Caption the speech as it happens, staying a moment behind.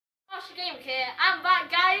Slasher Gamer here. I'm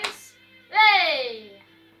back, guys. Hey!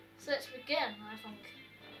 So let's begin, I think.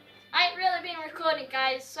 I ain't really been recording,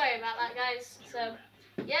 guys. Sorry about that, guys. So,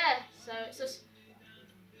 yeah. So it's just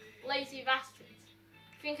lazy bastard.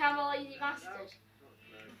 Think I'm a lazy bastard?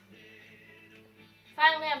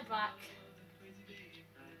 Finally, I'm back.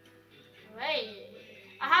 Hey!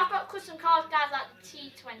 I have got custom cards, guys, like the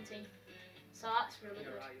T20. So that's really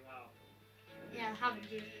good. Yeah, I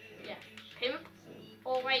haven't used. Yeah, pimp,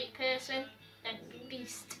 overweight person, then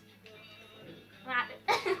beast. Right.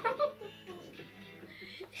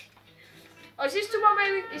 Oh, is this the one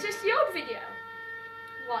where is this the old video?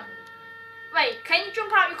 One. Wait, can you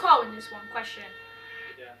jump out your car in this one? Question.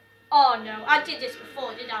 Yeah. Oh no, I did this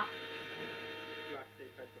before, did I?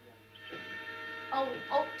 Oh,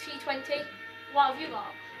 T20. What have you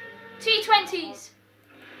got? T20s.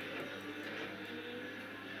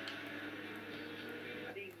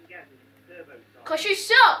 Cause you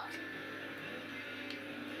suck.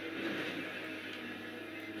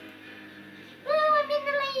 Woo, I'm in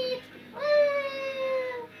the lead. Woo.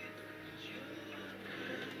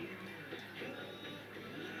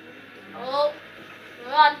 Oh,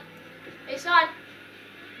 run. It's on.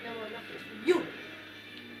 No, look, it's for you.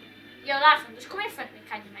 Yo, that one, just come in front of me,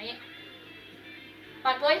 can you, mate?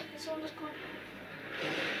 Bad boy, this one just come.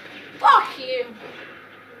 Fuck you.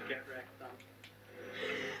 Get wrecked, Sam.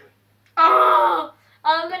 Oh,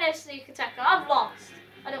 I'm gonna sneak attack her. I've lost.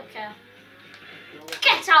 I don't care.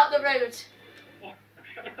 Get out the road.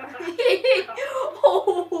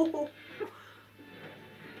 Oh.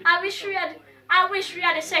 I wish we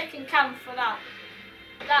had a second cam for that.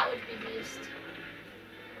 That would be beast.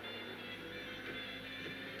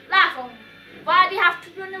 Laugh on. Why do you have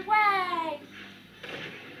to run away?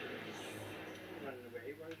 Running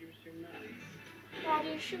away? Why would you assume that? Why do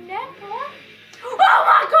you shoot that, boy? Oh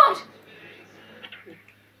my god!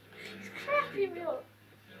 It's cracking me up.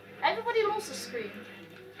 Everybody loves to scream.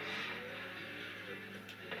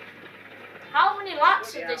 How many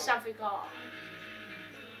laps of this have we got?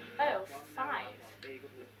 Oh, 5.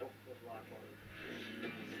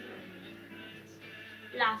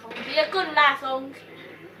 Laugh-ong. Be a good laugh-ong.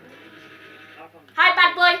 Hi,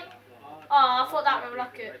 bad boy. Oh, I thought that was a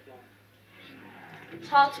rocket. It's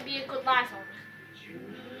hard to be a good laugh-ong.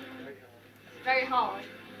 Very hard.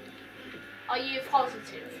 Are you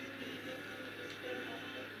positive?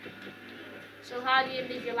 So how do you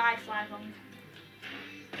live your life, laugh-ong?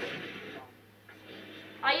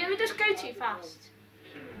 Are you just go too fast?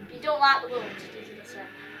 You don't like the world, did you just say?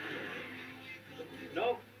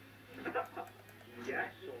 No.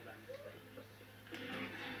 Yes, so then.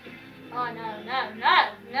 Oh no.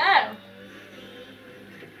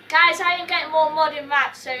 Guys, I am getting more modern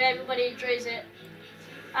maps so everybody enjoys it.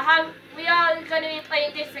 We are going to be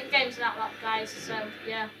playing different games and that lot, guys, so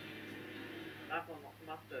yeah. That one, not the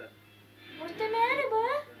master. What's the matter,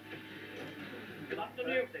 boy? You're not the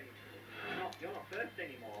new thing. You're not first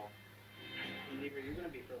anymore. Neither are you going to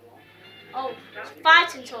be for a while. Oh,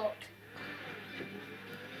 fighting talk.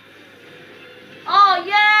 Oh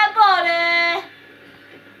yeah, buddy!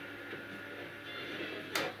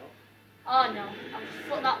 Oh no, I've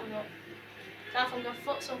fucked that one up. So I'm going to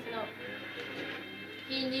fuck something up.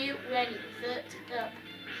 He knew when he fucked up.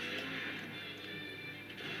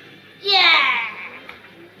 Yeah!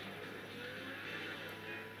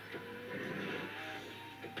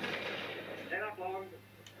 Stay that long.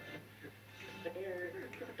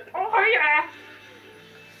 Oh yeah!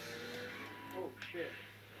 Oh shit.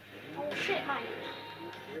 Oh shit, mate.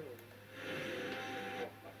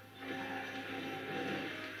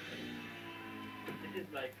 This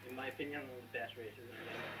is like, in my opinion, one of the best races in the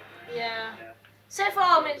game. Yeah. Yeah. So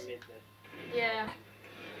far, Made this. yeah.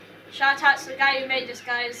 Shout out to the guy who made this,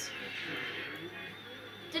 guys.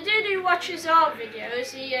 The dude who watches our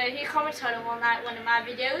videos, he commented on one of my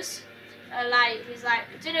videos. He's like,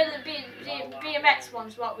 do you know the BMX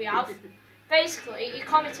ones what we have? Basically, he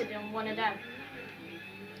commented on one of them.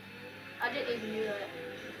 I didn't even know it.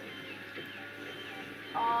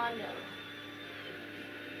 Oh no.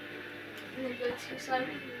 I'm gonna go too slow.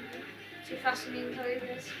 Too fast and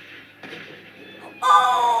inglorious.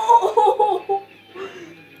 Oh!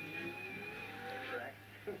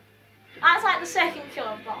 That's like the second kill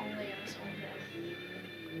I've got on Leo or something.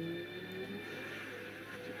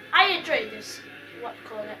 I enjoy this, what you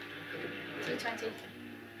call it, T20.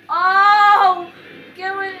 Oh!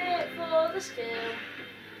 Going it for the skill.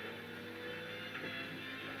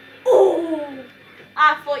 Oh!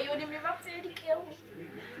 I thought you would have been about 30 kills.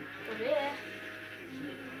 But yeah.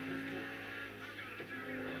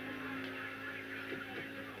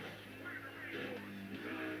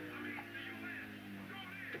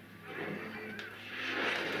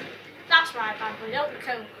 right, bad boy. Don't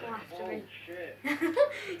come after Oh me. shit.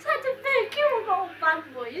 It's like the third kill got bad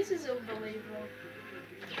boy. This is unbelievable.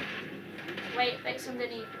 Wait, wait,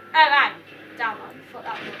 underneath. Oh, right. Down on. Fuck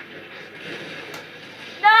that one.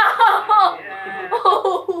 No! Yeah.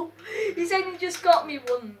 Oh! He's only just got me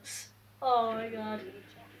once. Oh my god.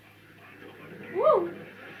 Woo!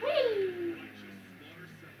 Whee!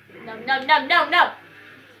 No, no, no, no, no!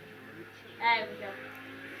 There we go.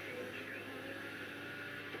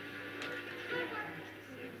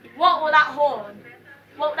 What was that horn?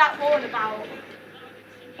 What was that horn about?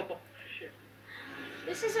 Oh shit.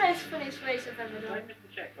 This is the most funniest race I've ever Did I done. miss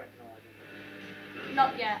the checkpoint? No, I didn't.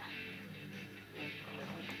 Not yet.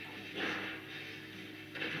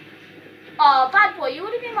 Oh, bad boy, you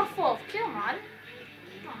would have been my fourth kill, man.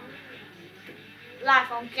 Oh.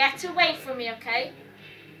 Life on, get away from me, okay?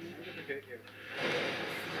 I'm gonna hurt you.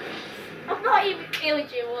 I've not even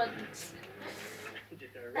killed you once.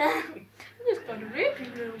 Just a I'm just gonna rip you,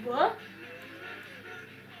 little boy.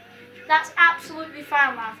 That's absolutely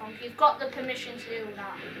fine, Lifelong. You've got the permission to do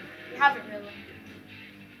that. You haven't really.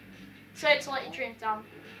 So to let your dreams down.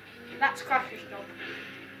 That's Crasher's job.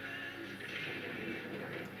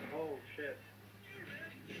 Oh shit.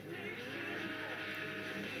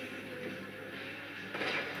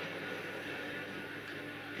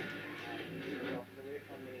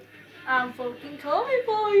 I'm fucking coming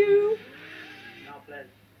for you. Now,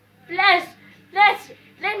 Blez. Bless,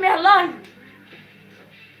 leave me alone.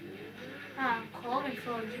 I'm coming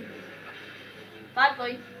for you. Bad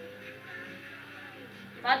boy.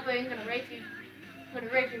 Bad boy, I'm gonna rape you. I'm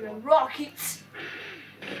gonna rape you with rockets.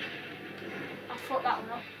 I fucked that one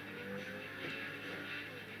up.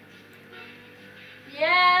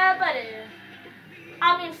 Yeah, buddy.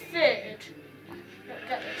 I'm in third. Look,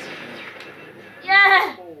 get this.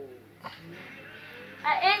 Yeah! Oh.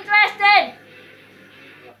 Interesting!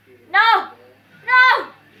 No! No!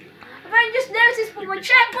 I've only just noticed for my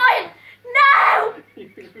checkpoint! No! The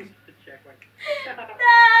checkpoint.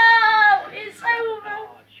 No! It's over!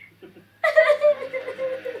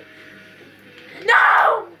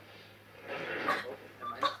 No!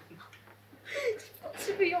 It's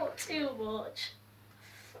to be all too much.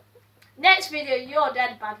 Next video, you're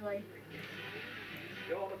dead, bad boy.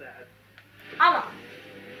 You're dead. Am I?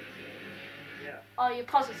 Yeah. Oh, you're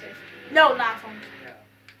positive? No, laugh on. Yeah.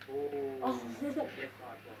 Oh. Oh. Yes, I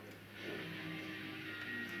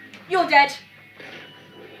You're dead.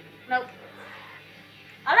 Nope.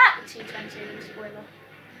 I like the T20 with spoiler.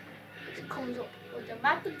 It comes up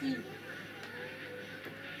automatically.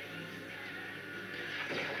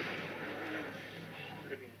 could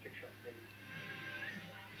have been a trick shot, maybe.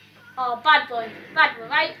 Oh, bad boy,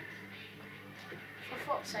 right? For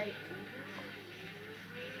fuck's sake.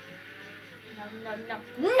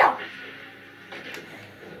 No!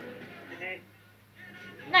 Hey.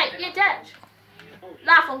 Nate, you're dead. Oh,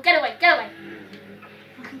 Laugh on, get away.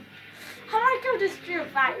 How do I go just do a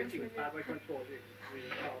fight in front of bad you? boy controls it. Really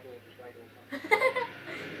cardboard is right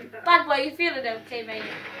over. Bad boy, you feeling okay, mate?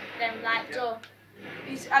 Then, like, Yeah.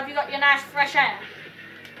 have you got your nice fresh air?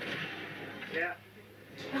 Yeah.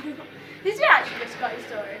 Did you actually just got your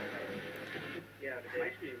story? Yeah, the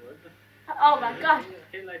might be would. Oh my god.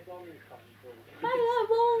 Hit like bombing control. I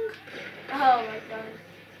wrong. Oh my god.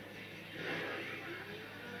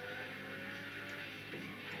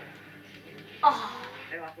 Oh.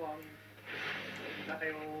 Hey, that one. That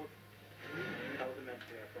failed. That was a mental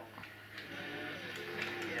wrong.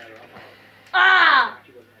 Yeah, right. Ah!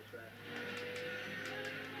 Actually wasn't, I swear.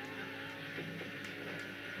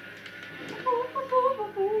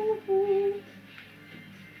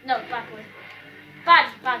 No, bad boy.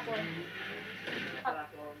 Bad boy. That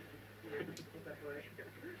one. That way.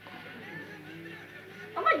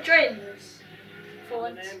 Am I draining this? For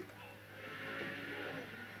And once. then-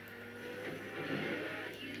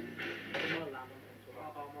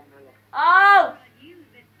 Oh!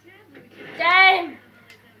 Damn!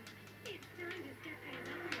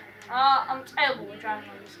 Oh, I'm terrible with driving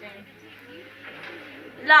on this game.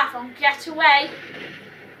 Laugh on, get away.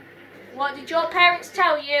 What did your parents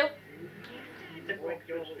tell you? No!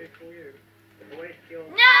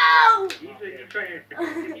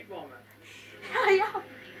 I am.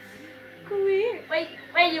 Come here.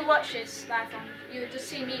 Wait, you watch this, Laugh on. You'll just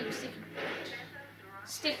see me with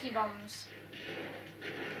sticky bombs.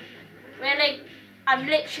 Really? I'm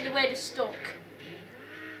literally the way to stuck.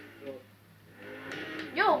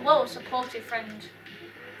 You're a well supportive friend.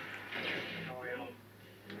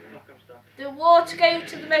 The award to go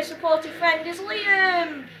to the most supportive friend is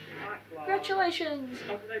Liam! Congratulations!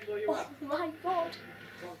 Oh my god.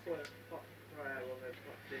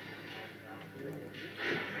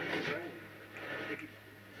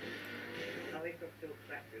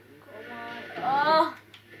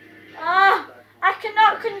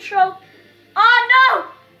 control. Oh no!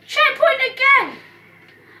 Checkpoint again!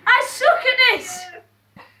 I suck at this!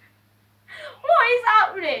 What is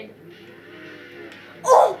happening?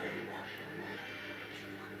 Oh!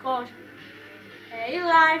 God. Hey,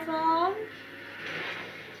 Lifelong.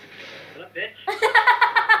 What, bitch?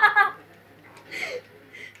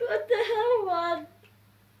 What the hell, man?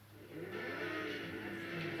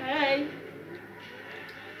 Hey.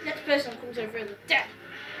 Next person comes over and dead.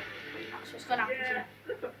 That's what's gonna happen to Yeah.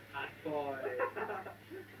 you. Bad boy.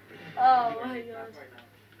 Oh my Bad god. boy now.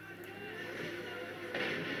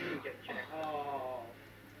 You get checked. Oh.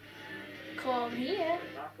 Come here.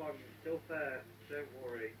 That one still first. Don't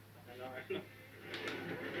worry. I know.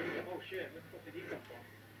 Oh shit, where the fuck did he come from?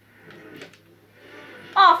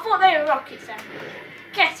 Oh, I thought they were rockets then.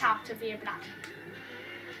 Get out of here, Brad.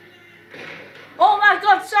 Oh my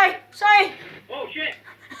god, sorry, sorry. Oh shit!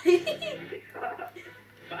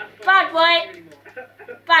 Bad boy.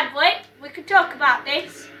 Bad boy, we can talk about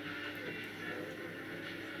this.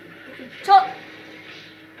 We can talk.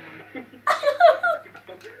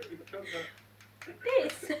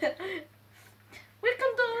 This. We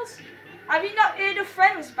can do this. Have you not heard of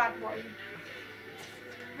friends, bad boy?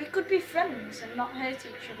 We could be friends and not hurt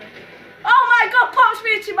each other. Oh my god, Pop's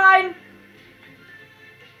muted mine!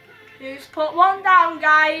 Who's put one down,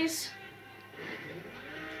 guys?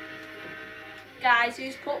 Guys,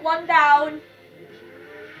 who's put one down?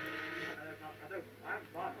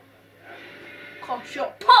 God,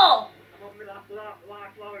 shut Paul!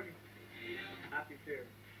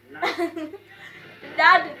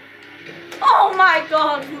 Dad. Oh my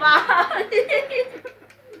god, man!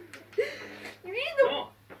 You mean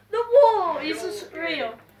the wall is just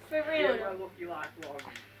real. For real. You didn't know how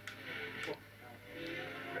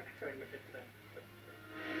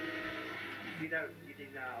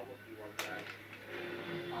lucky you was there.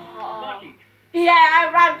 Oh. Yeah, I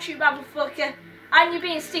rammed you, motherfucker. And you're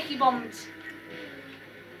being sticky bombed.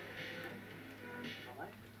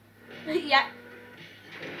 Yeah.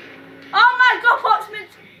 Oh my god, Potsman!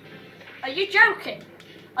 Are you joking?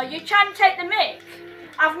 Are you trying to take the mic?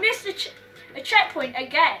 I've missed a checkpoint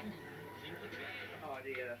again. Oh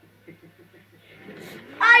dear.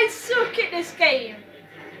 I suck at this game.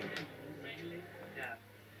 Yeah,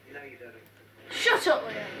 you know you don't. Shut up,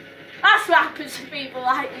 Liam. That's what happens to people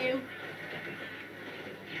like you.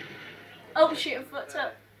 Oh shit, I'm fucked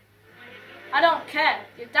up. I don't care.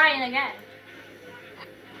 You're dying again.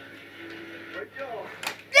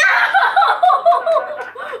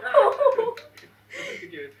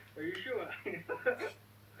 Are you sure?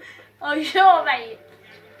 Oh, you sure, mate?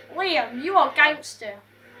 Liam, you are gangster.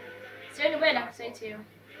 It's the only word I can say to you.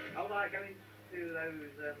 I was like going to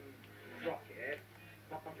those rockets,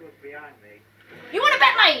 what was behind me. You want to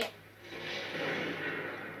bet, mate?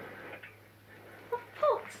 For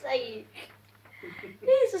fuck's sake.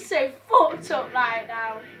 These are so fucked up right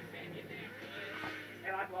now.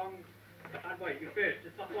 Hey, like long. I'd wait, you first,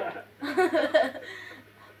 just not long.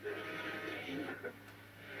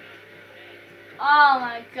 Oh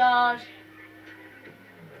my god.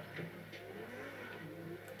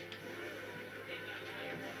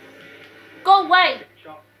 Go away.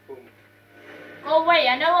 Shot, boom. Go away.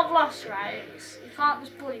 I know I've lost, right? You can't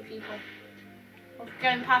just bully people. Or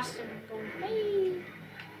going past them and going, hey.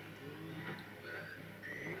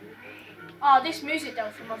 Oh, this music though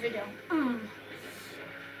from my video. Go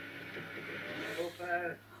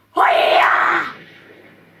first. Hoya!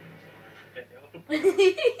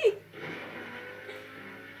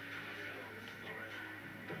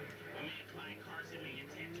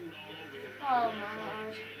 Oh my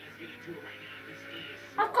god.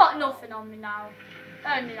 I've got nothing on me now.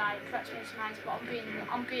 Only like Christmas nice, but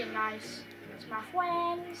I'm being nice to my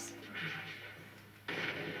friends.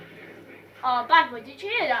 Oh, bad boy, did you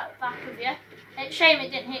hear that back of you? It's a shame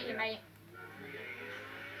it didn't hit you, mate.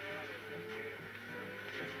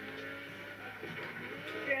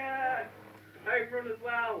 Yeah! Home run as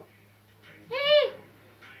well! Hey!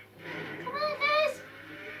 Come on, guys!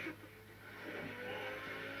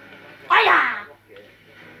 Hiya!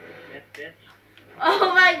 Yes, bitch.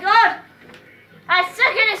 Oh my god! I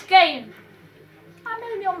suck at this game! I'm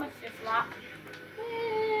only on my 5th lap.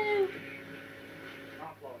 Woo.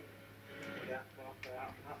 Not long. Yeah,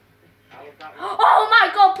 how was that one? Oh my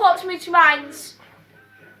god, Pops me to mines!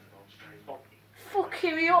 Salty.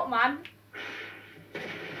 Fucking me up, man.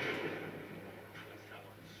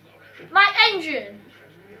 My engine!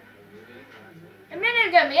 A minute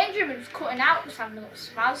ago, my engine was cutting out because I'm not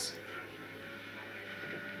spaz.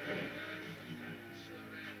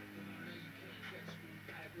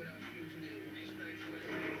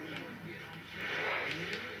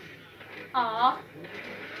 Aww.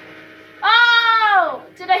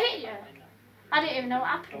 know what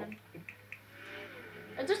happened.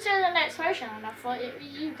 I just did an explosion and I thought it was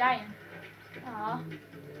you dying. Aww.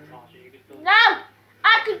 Oh, so you can still... No!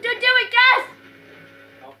 I could do it, guys!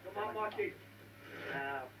 Oh, come on, Marty.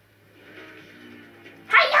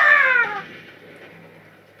 Hiya!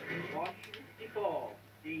 164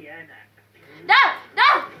 DNX. No!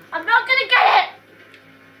 No! I'm not gonna get it!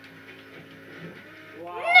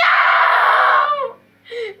 Wow. No!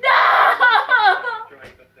 No!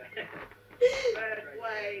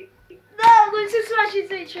 Wait. No, let's just smash this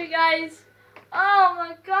picture, guys. Oh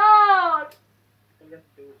my god.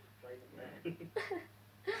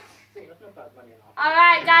 That's not bad money enough.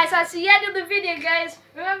 Alright guys, that's the end of the video guys.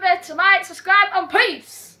 Remember to like, subscribe and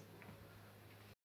peace.